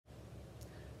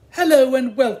Hello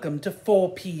and welcome to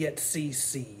 4P at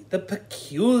CC, the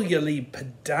peculiarly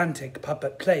pedantic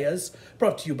puppet players,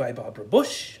 brought to you by Barbara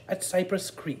Bush at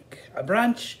Cypress Creek, a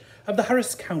branch of the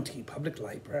Harris County Public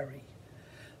Library.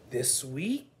 This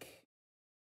week...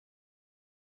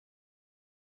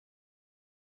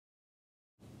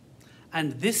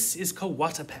 And this is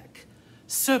Xocolotl,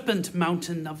 Serpent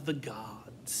Mountain of the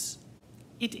Gods.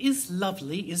 It is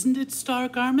lovely, isn't it, Star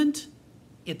Garment?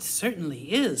 It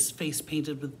certainly is, face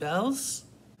painted with bells.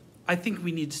 I think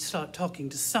we need to start talking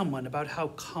to someone about how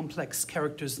complex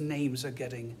characters' names are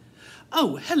getting.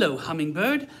 Oh, hello,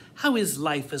 Hummingbird. How is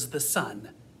life as the sun?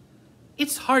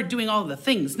 It's hard doing all the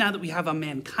things now that we have a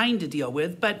mankind to deal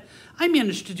with, but I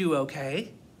managed to do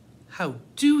okay. How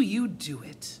do you do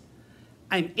it?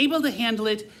 I'm able to handle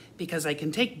it because I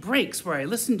can take breaks where I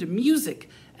listen to music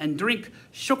and drink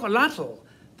Xocolotl,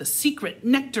 the secret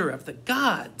nectar of the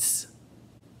gods.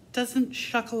 Doesn't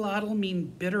Xocolotl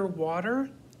mean bitter water?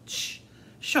 Shh,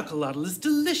 Xocolotl is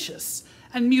delicious,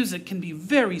 and music can be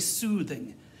very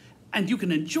soothing. And you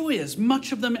can enjoy as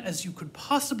much of them as you could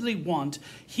possibly want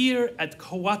here at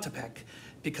Xocolotl,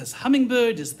 because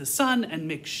Hummingbird is the sun and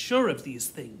makes sure of these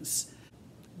things.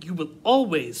 You will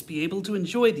always be able to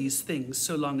enjoy these things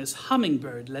so long as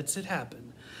Hummingbird lets it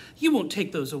happen. You won't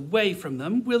take those away from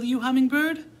them, will you,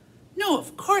 Hummingbird? No,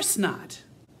 of course not.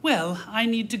 Well, I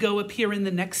need to go appear in the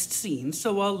next scene,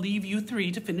 so I'll leave you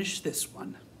three to finish this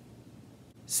one.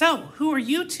 So, who are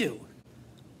you two?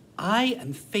 I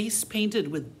am face painted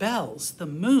with bells, the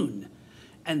moon,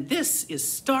 and this is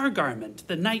Star Garment,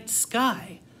 the night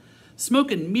sky. Smoke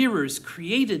and Mirrors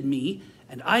created me,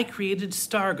 and I created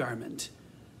Star Garment.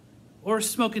 Or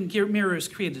Smoke and Mirrors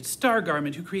created Star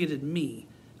Garment, who created me.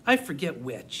 I forget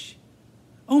which.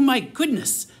 Oh my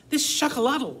goodness, this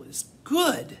Xocolotl is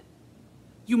good.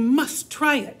 You must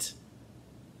try it.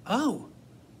 Oh,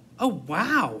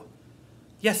 wow.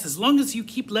 Yes, as long as you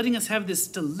keep letting us have this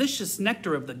delicious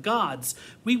nectar of the gods,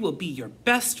 we will be your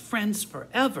best friends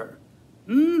forever.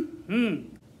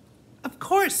 Of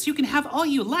course, you can have all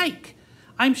you like.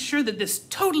 I'm sure that this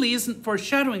totally isn't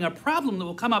foreshadowing a problem that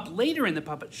will come up later in the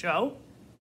puppet show.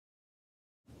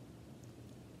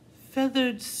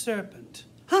 Feathered serpent.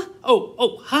 Huh?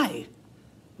 Oh, hi.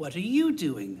 What are you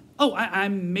doing? Oh,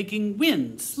 I'm making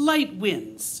winds, light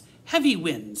winds, heavy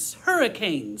winds,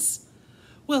 hurricanes.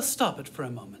 Well, stop it for a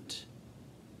moment.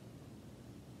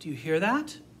 Do you hear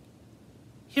that?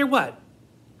 Hear what?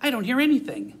 I don't hear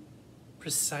anything.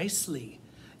 Precisely.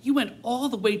 You went all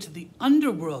the way to the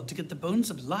underworld to get the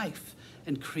bones of life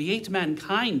and create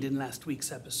mankind in last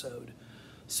week's episode.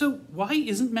 So why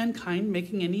isn't mankind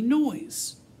making any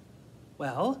noise?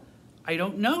 Well, I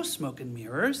don't know, Smoke and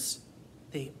Mirrors.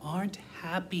 They aren't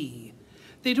happy.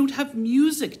 They don't have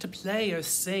music to play or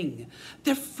sing.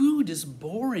 Their food is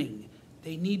boring.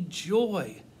 They need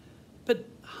joy. But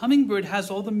Hummingbird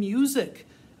has all the music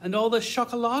and all the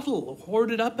Xocolotl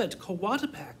hoarded up at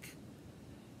Xocolotl.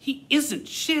 He isn't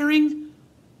sharing?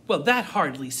 Well, that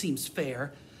hardly seems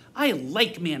fair. I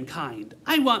like mankind.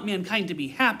 I want mankind to be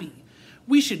happy.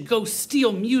 We should go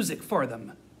steal music for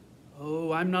them.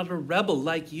 Oh, I'm not a rebel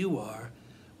like you are.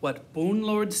 What Bone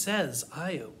Lord says,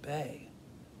 I obey.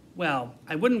 Well,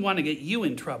 I wouldn't want to get you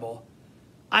in trouble.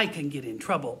 I can get in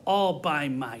trouble all by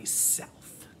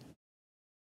myself.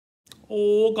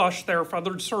 Oh, gosh there,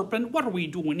 Feathered Serpent. What are we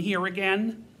doing here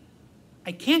again?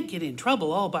 I can't get in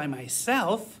trouble all by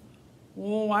myself.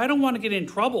 Oh, I don't want to get in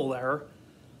trouble there.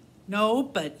 No,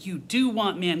 but you do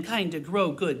want mankind to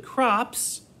grow good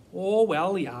crops. Oh,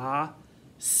 well, yeah.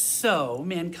 So,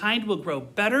 mankind will grow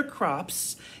better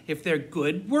crops if they're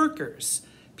good workers.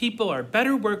 People are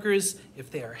better workers if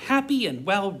they are happy and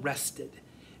well rested.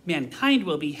 Mankind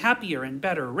will be happier and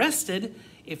better rested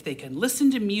if they can listen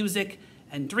to music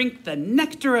and drink the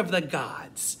nectar of the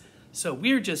gods. So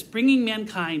we're just bringing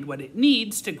mankind what it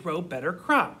needs to grow better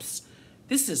crops.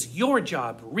 This is your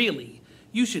job, really.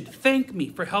 You should thank me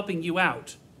for helping you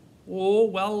out. Oh,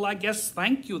 well, I guess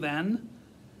thank you then.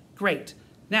 Great.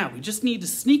 Now, we just need to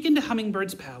sneak into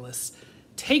Hummingbird's palace,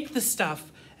 take the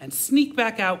stuff, and sneak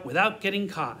back out without getting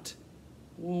caught.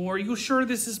 Oh, are you sure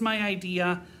this is my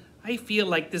idea? I feel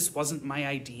like this wasn't my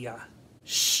idea.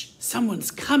 Shh!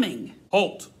 Someone's coming!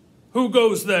 Halt! Who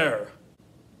goes there?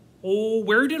 Oh,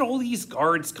 where did all these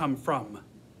guards come from?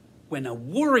 When a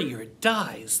warrior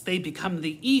dies, they become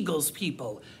the Eagle's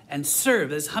people and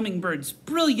serve as Hummingbird's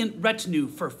brilliant retinue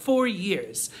for 4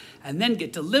 years, and then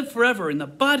get to live forever in the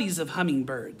bodies of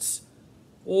hummingbirds.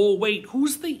 Oh, wait,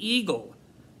 who's the eagle?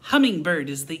 Hummingbird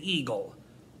is the eagle.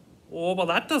 Oh, well,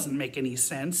 that doesn't make any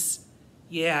sense.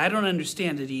 Yeah, I don't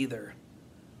understand it either.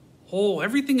 Oh,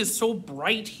 everything is so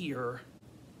bright here.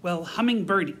 Well,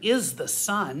 Hummingbird is the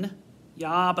sun.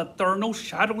 Yeah, but there are no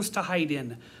shadows to hide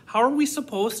in. How are we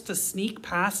supposed to sneak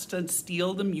past and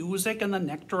steal the music and the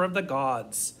nectar of the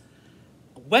gods?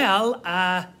 Well,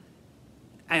 I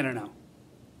don't know.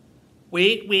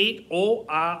 Wait. Oh,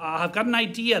 I've got an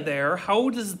idea there. How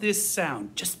does this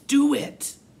sound? Just do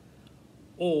it.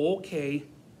 Oh, okay.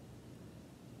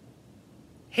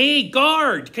 Hey,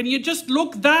 guard, can you just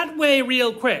look that way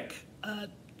real quick?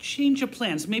 Change of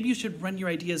plans. Maybe you should run your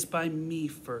ideas by me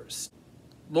first.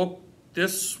 Look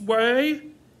this way?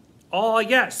 Oh,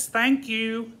 yes, thank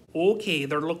you. Okay,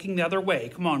 they're looking the other way.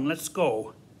 Come on, let's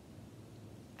go.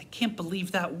 I can't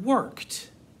believe that worked.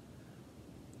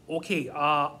 Okay,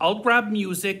 I'll grab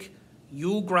music,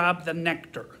 you grab the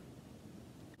nectar.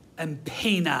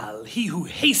 Empanal, he who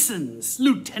hastens,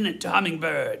 lieutenant to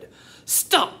Hummingbird.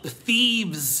 Stop,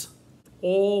 thieves!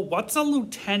 Oh, what's a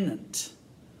lieutenant?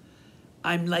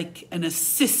 I'm like an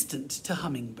assistant to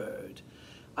Hummingbird.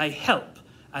 I help,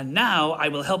 and now I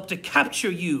will help to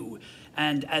capture you.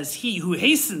 And as he who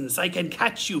hastens, I can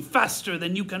catch you faster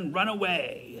than you can run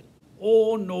away.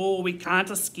 Oh no, we can't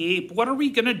escape. What are we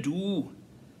gonna do?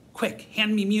 Quick,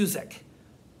 hand me music.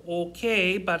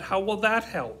 Okay, but how will that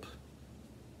help?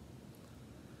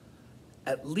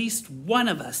 At least one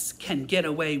of us can get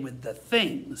away with the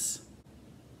things.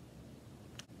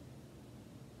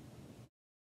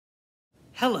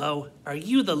 Hello, are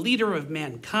you the leader of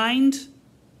mankind?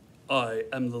 I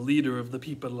am the leader of the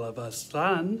people of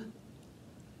Aztlan.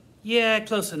 Yeah,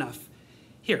 close enough.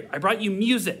 Here, I brought you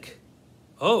music.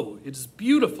 Oh, it's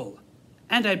beautiful.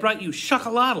 And I brought you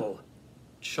Xocolotl.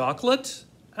 Chocolate?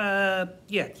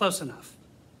 Yeah, close enough.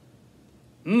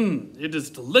 It is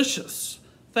delicious.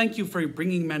 Thank you for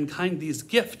bringing mankind these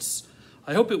gifts.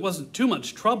 I hope it wasn't too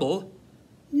much trouble.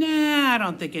 Nah, I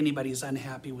don't think anybody's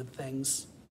unhappy with things.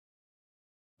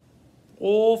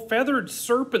 Oh, feathered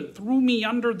serpent threw me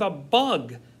under the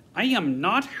bug. I am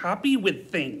not happy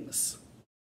with things.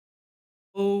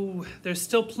 Oh, there's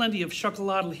still plenty of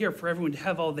Xocolotl here for everyone to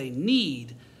have all they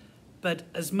need. But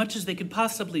as much as they could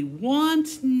possibly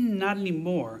want, not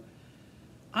anymore.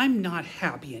 I'm not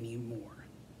happy anymore.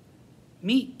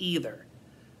 Me either.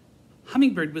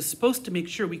 Hummingbird was supposed to make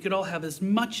sure we could all have as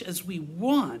much as we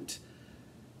want.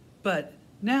 But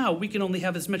now we can only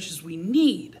have as much as we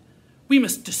need. We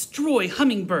must destroy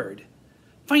Hummingbird.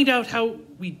 Find out how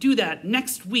we do that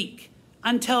next week.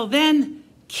 Until then,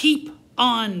 keep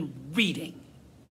on reading.